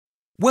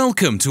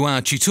Welcome to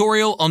our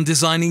tutorial on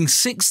designing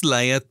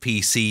 6-layer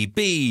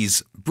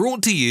PCBs,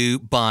 brought to you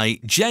by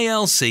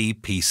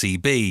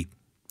JLCPCB.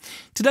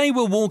 Today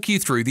we'll walk you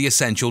through the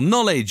essential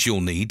knowledge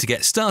you'll need to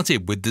get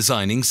started with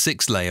designing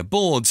 6-layer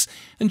boards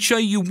and show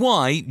you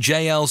why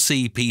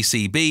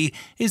JLCPCB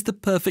is the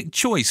perfect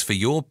choice for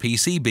your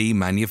PCB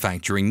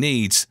manufacturing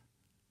needs.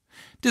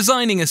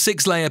 Designing a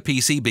 6-layer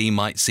PCB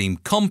might seem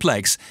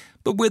complex,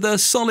 but with a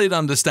solid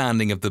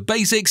understanding of the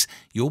basics,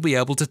 you'll be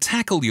able to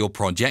tackle your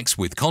projects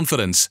with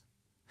confidence.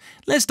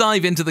 Let's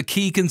dive into the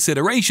key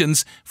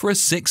considerations for a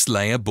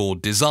 6-layer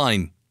board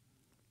design.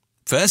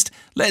 First,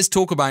 let's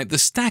talk about the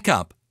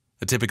Stackup.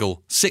 A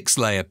typical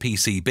 6-layer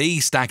PCB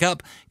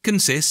Stackup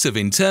consists of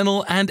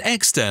internal and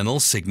external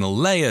signal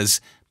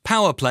layers,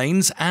 power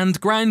planes and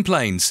ground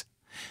planes.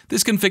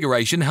 This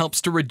configuration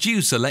helps to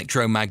reduce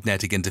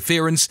electromagnetic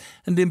interference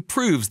and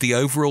improves the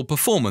overall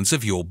performance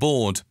of your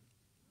board.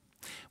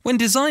 When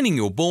designing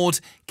your board,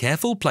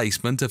 careful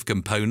placement of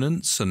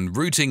components and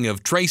routing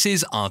of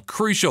traces are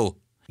crucial.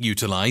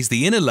 Utilize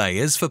the inner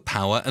layers for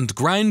power and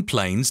ground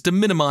planes to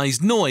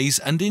minimize noise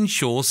and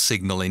ensure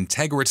signal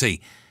integrity.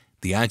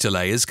 The outer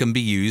layers can be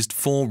used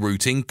for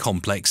routing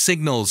complex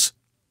signals.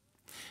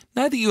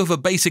 Now that you have a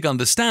basic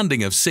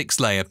understanding of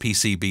 6-layer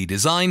PCB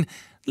design,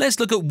 let's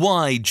look at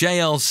why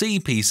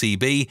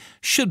JLCPCB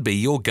should be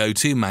your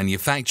go-to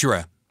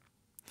manufacturer.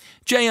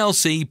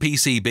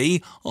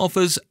 JLCPCB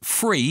offers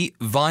free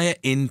via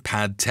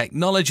in-pad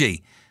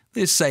technology.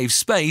 This saves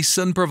space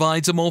and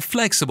provides a more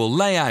flexible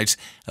layout,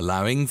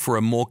 allowing for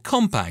a more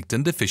compact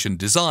and efficient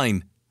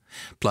design.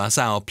 Plus,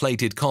 our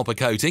plated copper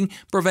coating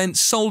prevents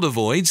solder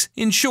voids,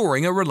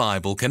 ensuring a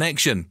reliable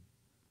connection.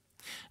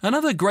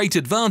 Another great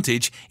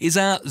advantage is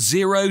our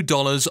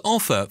 $0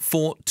 offer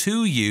for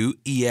 2U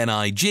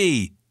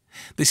ENIG.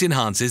 This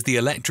enhances the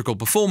electrical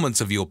performance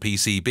of your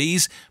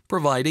PCBs,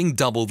 providing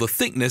double the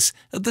thickness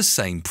at the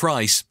same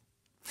price.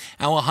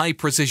 Our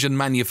high-precision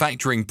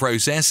manufacturing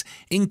process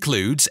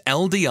includes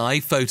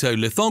LDI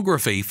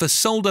photolithography for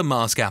solder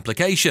mask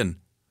application,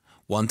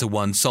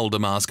 1-to-1 solder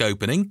mask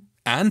opening,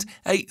 and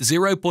a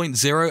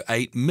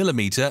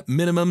 0.08mm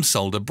minimum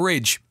solder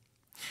bridge.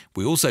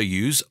 We also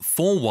use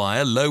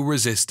 4-wire low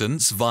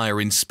resistance via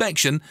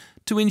inspection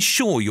to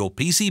ensure your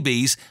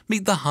PCBs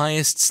meet the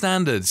highest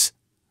standards.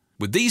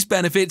 With these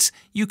benefits,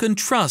 you can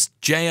trust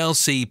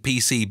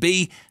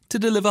JLCPCB to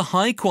deliver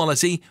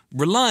high-quality,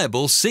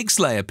 reliable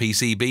 6-layer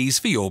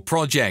PCBs for your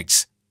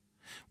projects.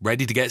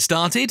 Ready to get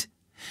started?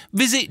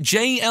 Visit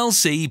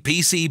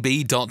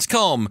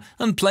JLCPCB.com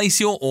and place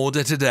your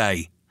order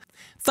today.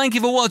 Thank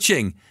you for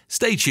watching.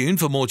 Stay tuned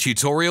for more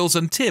tutorials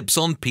and tips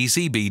on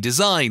PCB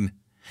design.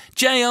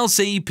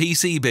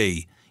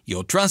 JLCPCB,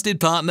 your trusted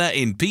partner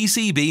in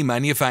PCB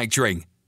manufacturing.